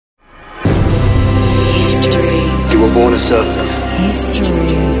on a serpent. History.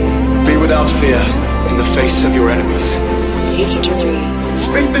 Be without fear in the face of your enemies. History.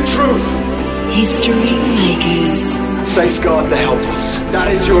 Speak the truth. History makers. Safeguard the helpless.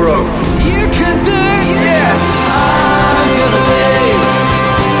 That is your oath. You can do it, yeah. I'm gonna be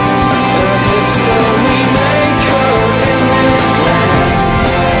a history maker in this land.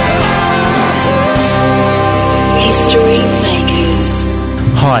 History makers.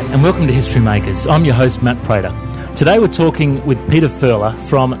 Hi, and welcome to History Makers. I'm your host, Matt Prater. Today we're talking with Peter Furler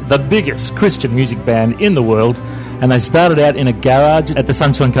from the biggest Christian music band in the world, and they started out in a garage at the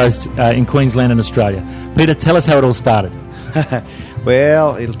Sunshine Coast in Queensland in Australia. Peter, tell us how it all started.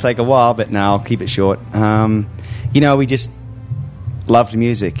 Well, it'll take a while, but no, I'll keep it short. We just loved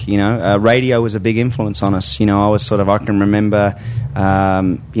music, radio was a big influence on us. I can remember,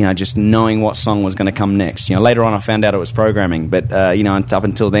 just knowing what song was going to come next. Later on I found out it was programming, but, up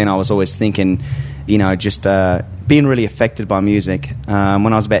until then I was always thinking, being really affected by music.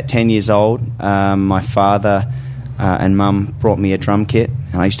 When I was about 10 years old, my father and mum brought me a drum kit,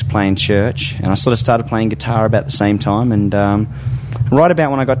 and I used to play in church, and I sort of started playing guitar about the same time, and right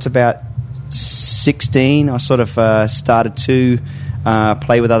about when I got to about 16, I sort of started to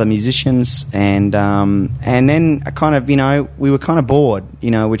play with other musicians, and then I kind of, we were kind of bored,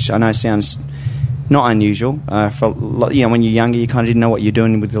 which I know sounds not unusual. When you're younger, you kind of didn't know what you're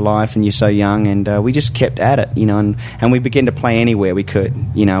doing with your life, and you're so young, and we just kept at it, and we began to play anywhere we could.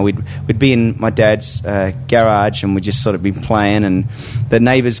 We'd be in my dad's garage, and we'd just sort of be playing, and the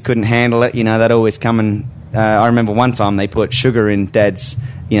neighbours couldn't handle it. They'd always come and I remember one time they put sugar in Dad's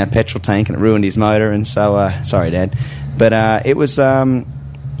petrol tank, and it ruined his motor, and so sorry, Dad. But it was it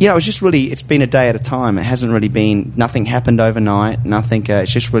was just really, it's been a day at a time. It hasn't really been, nothing happened overnight, nothing,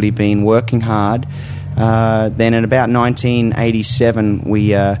 it's just really been working hard. Then in about 1987, we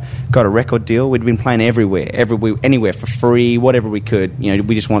got a record deal. We'd been playing everywhere, anywhere for free, whatever we could.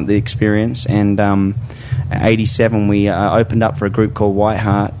 We just wanted the experience. And 87, we opened up for a group called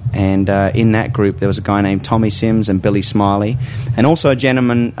Whiteheart, and in that group there was a guy named Tommy Sims and Billy Smiley, and also a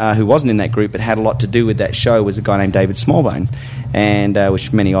gentleman who wasn't in that group but had a lot to do with that show was a guy named David Smallbone, and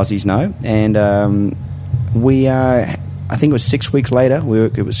which many Aussies know. And I think it was 6 weeks later,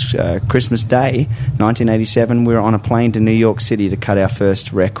 it was Christmas Day, 1987, we were on a plane to New York City to cut our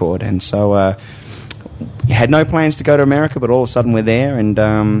first record. And so we had no plans to go to America, but all of a sudden we're there, and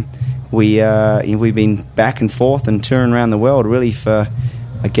we've been back and forth and touring around the world really for,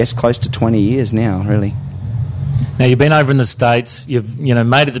 I guess, close to 20 years now, really. Now, you've been over in the States, you've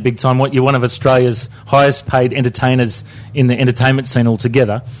made it the big time. You're one of Australia's highest paid entertainers in the entertainment scene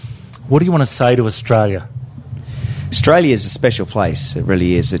altogether. What do you want to say to Australia? Australia is a special place. It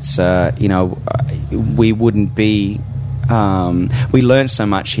really is. It's we wouldn't be. We learn so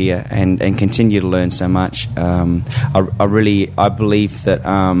much here, and continue to learn so much. I believe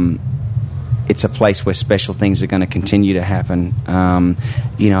that it's a place where special things are going to continue to happen.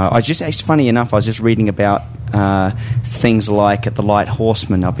 It's funny enough, I was just reading about things like at the Light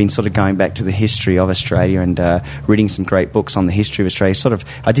Horseman. I've been sort of going back to the history of Australia and reading some great books on the history of Australia.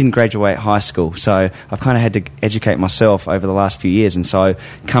 I didn't graduate high school, so I've kind of had to educate myself over the last few years. And so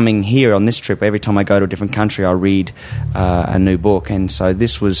coming here on this trip, every time I go to a different country, I read a new book. And so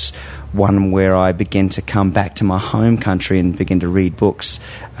this was one where I began to come back to my home country and begin to read books.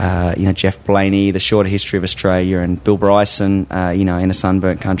 Jeff Blaney, The Shorter History of Australia, and Bill Bryson, In a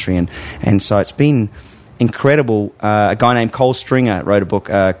Sunburnt Country. And so it's been incredible. A guy named Cole Stringer wrote a book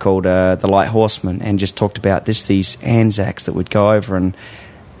called The Light Horseman, and just talked about these Anzacs that would go over and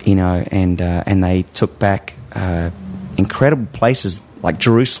they took back incredible places like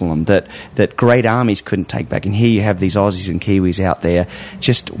Jerusalem that great armies couldn't take back. And here you have these Aussies and Kiwis out there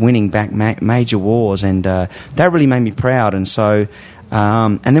just winning back major wars, and that really made me proud. And so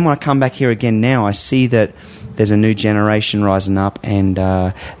and then when I come back here again now, I see that there's a new generation rising up, and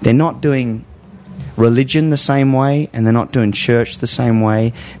they're not doing religion the same way, and they're not doing church the same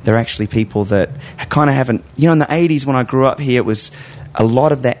way. They're actually people that kind of haven't, in the 80s when I grew up here, it was a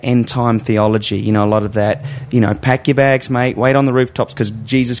lot of that end-time theology, a lot of that, pack your bags, mate, wait on the rooftops because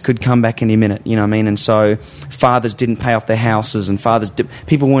Jesus could come back any minute, And so fathers didn't pay off their houses, and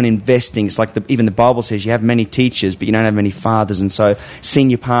people weren't investing. It's like even the Bible says you have many teachers, but you don't have many fathers. And so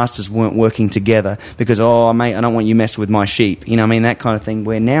senior pastors weren't working together because, mate, I don't want you messing with my sheep, that kind of thing.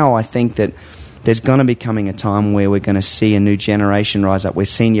 Where now I think that there's going to be coming a time where we're going to see a new generation rise up, where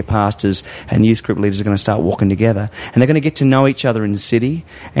senior pastors and youth group leaders are going to start walking together, and they're going to get to know each other in the city,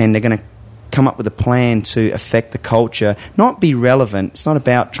 and they're going to come up with a plan to affect the culture, not be relevant. It's not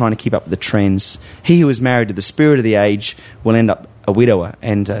about trying to keep up with the trends. He who is married to the spirit of the age will end up a widower.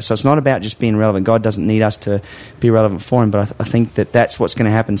 And so it's not about just being relevant. God doesn't need us to be relevant for him, but I think that's what's going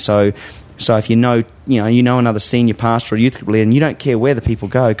to happen. So if you know another senior pastor or youth group leader, and you don't care where the people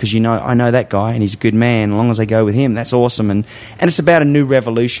go, because I know that guy and he's a good man, as long as they go with him, that's awesome. And it's about a new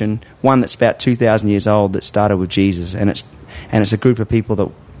revolution, one that's about 2,000 years old, that started with Jesus, and it's a group of people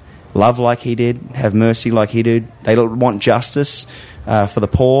that love like he did, have mercy like he did. They want justice for the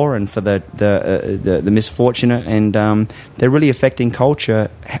poor and for the misfortunate, and they're really affecting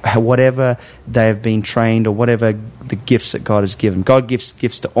culture, whatever they have been trained or whatever the gifts that God has given. God gives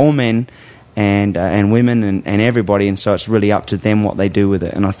gifts to all men and women and everybody, and so it's really up to them what they do with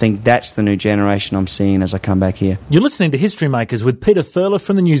it. And I think that's the new generation I'm seeing as I come back here. You're listening to History Makers with Peter Furler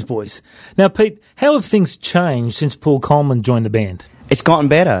from the Newsboys. Now, Pete, how have things changed since Paul Coleman joined the band? It's gotten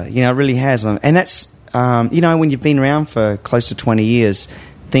better, it really has. And that's, when you've been around for close to 20 years,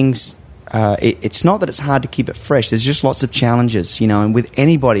 things, it's not that it's hard to keep it fresh. There's just lots of challenges, and with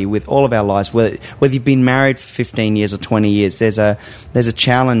anybody, with all of our lives, whether you've been married for 15 years or 20 years, there's a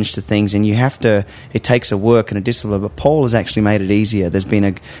challenge to things, and it takes a work and a discipline. But Paul has actually made it easier. There's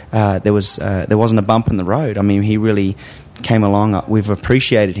been there wasn't a bump in the road. I mean, he really came along. We've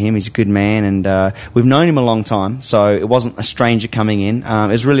appreciated him. He's a good man, and we've known him a long time, so it wasn't a stranger coming in. It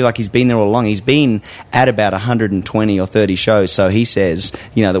was really like he's been there all along. He's been at about 120 or 30 shows, so he says,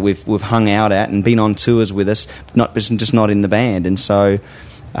 that we've hung out at and been on tours with us, just not in the band. And so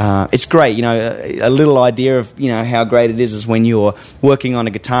it's great, a little idea of, how great it is when you're working on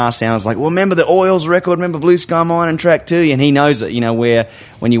a guitar sounds like, well, remember the Oils record, remember Blue Sky Mine and track 2? And he knows it, where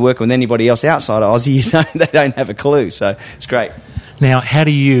when you work with anybody else outside of Aussie, they don't have a clue. So it's great. Now, how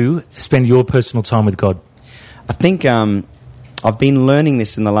do you spend your personal time with God? I think I've been learning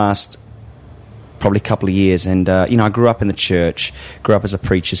this in the last probably a couple of years, and I grew up in the church, grew up as a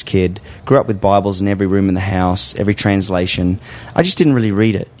preacher's kid, grew up with Bibles in every room in the house, every translation. I just didn't really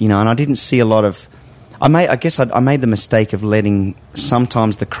read it, and I didn't see a lot of... I made the mistake of letting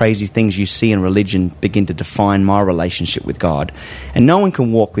sometimes the crazy things you see in religion begin to define my relationship with God. And no one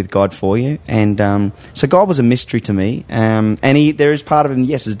can walk with God for you. And so God was a mystery to me. And there is part of him,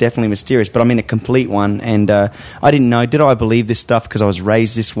 yes, is definitely mysterious, but I'm in a complete one. And I didn't know, did I believe this stuff because I was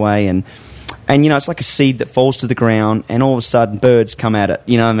raised this way? And it's like a seed that falls to the ground, and all of a sudden birds come at it,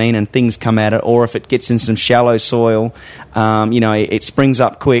 and things come at it. Or if it gets in some shallow soil, it springs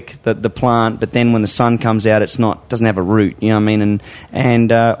up quick, the plant, but then when the sun comes out, doesn't have a root,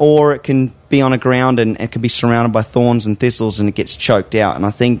 or it can be on a ground and it can be surrounded by thorns and thistles and it gets choked out. And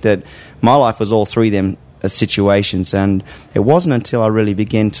I think that my life was all three of them situations, and it wasn't until I really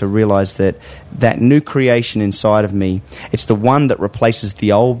began to realize that new creation inside of me, it's the one that replaces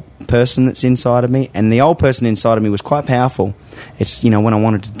the old person that's inside of me. And the old person inside of me was quite powerful. It's when I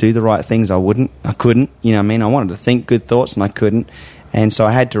wanted to do the right things, I couldn't, I wanted to think good thoughts and I couldn't. And so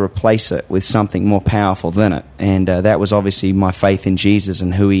I had to replace it with something more powerful than it. And that was obviously my faith in Jesus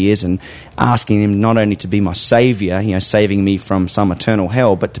and who he is, and asking him not only to be my Saviour, saving me from some eternal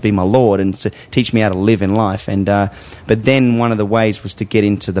hell, but to be my Lord and to teach me how to live in life. And but then one of the ways was to get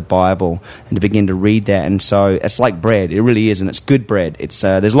into the Bible and to begin to read that. And so it's like bread. It really is, and it's good bread. It's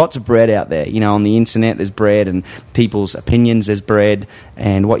there's lots of bread out there. On the internet there's bread, and people's opinions there's bread,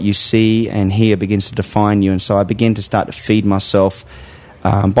 and what you see and hear begins to define you. And so I began to start to feed myself.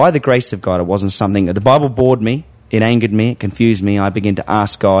 By the grace of God, it wasn't something... The Bible bored me, it angered me, it confused me. I began to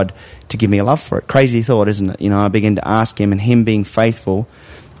ask God to give me a love for it. Crazy thought, isn't it? I began to ask him, and him being faithful,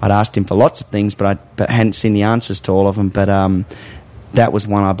 I'd asked him for lots of things, but hadn't seen the answers to all of them. But that was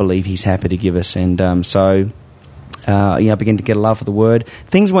one I believe he's happy to give us. And I began to get a love for the Word.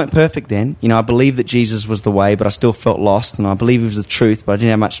 Things weren't perfect then. I believed that Jesus was the way, but I still felt lost. And I believed he was the truth, but I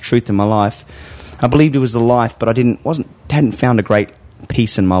didn't have much truth in my life. I believed it was the life, but I hadn't found a great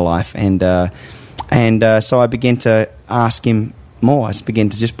peace in my life, and so I began to ask him more. I began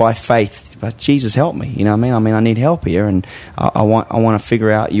to just by faith, but Jesus, help me. I need help here, and I want to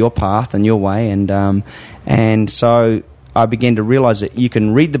figure out your path and your way, and so I began to realize that you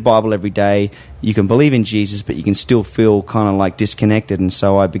can read the Bible every day, you can believe in Jesus, but you can still feel kind of like disconnected. And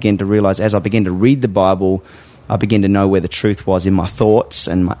so I began to realize, as I began to read the Bible, I began to know where the truth was in my thoughts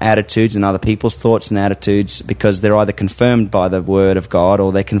and my attitudes and other people's thoughts and attitudes, because they're either confirmed by the Word of God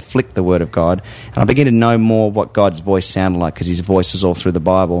or they conflict the Word of God. And I began to know more what God's voice sounded like, because his voice is all through the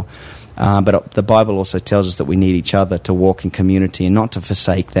Bible. But the Bible also tells us that we need each other to walk in community and not to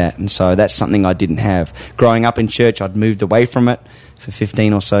forsake that. And so that's something I didn't have. Growing up in church, I'd moved away from it for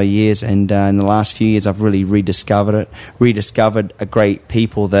 15 or so years, and in the last few years I've really rediscovered it, rediscovered a great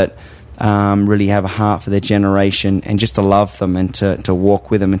people that really have a heart for their generation, and just to love them and to walk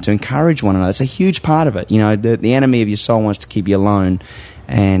with them and to encourage one another. It's a huge part of it. You know, the enemy of your soul wants to keep you alone.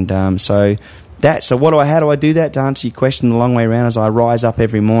 And so how do I do that? To answer your question the long way around, is I rise up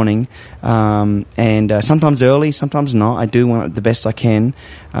every morning, and sometimes early, sometimes not. I do want it the best I can.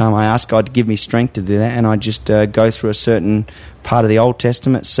 I ask God to give me strength to do that, and I just go through a certain part of the Old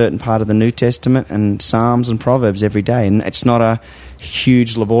Testament, certain part of the New Testament, and Psalms and Proverbs every day. And it's not a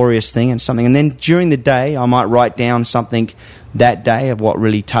huge laborious thing, and something. And then during the day, I might write down something that day of what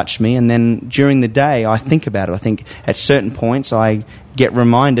really touched me, and then during the day I think about it. I think at certain points I get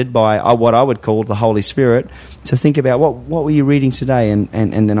reminded by what I would call the Holy Spirit to think about what were you reading today, and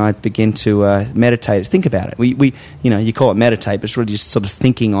then I begin to meditate, think about it. We you call it meditate, but it's really just sort of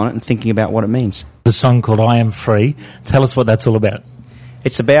thinking on it and thinking about what it means. The song called I Am Free. Tell us what that's all about.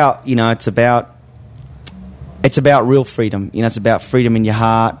 It's about real freedom. It's about freedom in your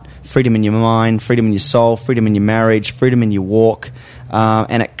heart, freedom in your mind, freedom in your soul, freedom in your marriage, freedom in your walk.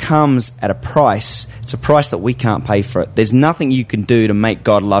 And it comes at a price. It's a price that we can't pay for it. There's nothing you can do to make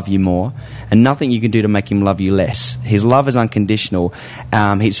God love you more, and nothing you can do to make him love you less. His love is unconditional.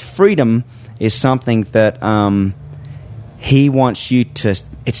 His freedom is something that he wants you to...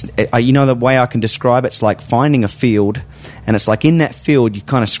 the way I can describe it, it's like finding a field, and it's like in that field you're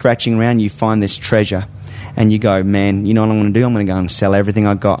kind of scratching around, you find this treasure. And you go, man, you know what I'm going to do? I'm going to go and sell everything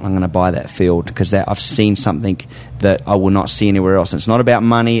I got, and I'm going to buy that field, because I've seen something that I will not see anywhere else. And it's not about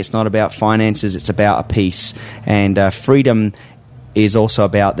money, it's not about finances, it's about a peace. And freedom is also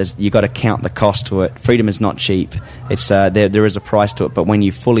about, you've got to count the cost to it. Freedom is not cheap. It's there is a price to it, but when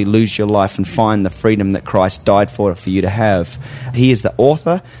you fully lose your life and find the freedom that Christ died for you to have, he is the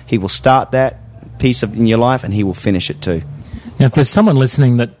author. He will start that piece in your life, and he will finish it too. Now, if there's someone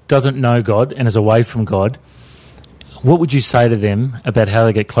listening that doesn't know God and is away from God, what would you say to them about how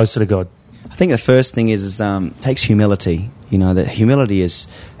they get closer to God? I think the first thing is takes humility. That humility is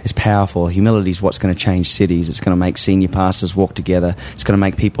powerful. Humility is what's going to change cities. It's going to make senior pastors walk together. It's going to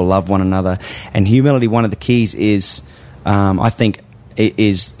make people love one another. And humility, one of the keys is, I think,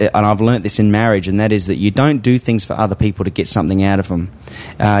 and I've learnt this in marriage, and that is that you don't do things for other people to get something out of them,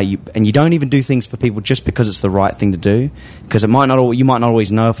 and you don't even do things for people just because it's the right thing to do, because you might not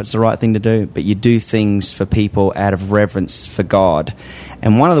always know if it's the right thing to do, but you do things for people out of reverence for God.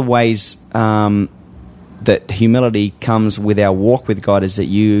 And one of the ways that humility comes with our walk with God is that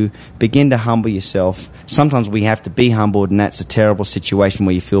you begin to humble yourself. Sometimes we have to be humbled, and that's a terrible situation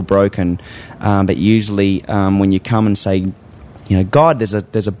where you feel broken, but usually when you come and say, God, there's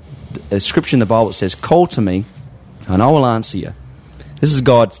a scripture in the Bible that says, call to me and I will answer you. This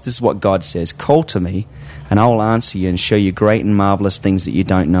is what God says. Call to me and I will answer you and show you great and marvelous things that you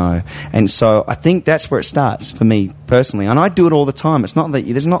don't know. And so I think that's where it starts for me personally. And I do it all the time. It's not that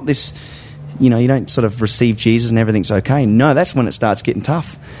there's not this, you don't sort of receive Jesus and everything's okay. No, that's when it starts getting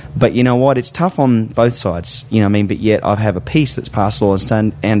tough. But you know what? It's tough on both sides. But yet I have a peace that's past all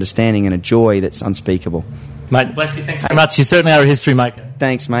understanding, and a joy that's unspeakable. Mate, bless you. Thanks very much. You certainly are a history maker.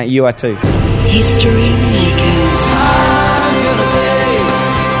 Thanks, mate. You are too. History Makers.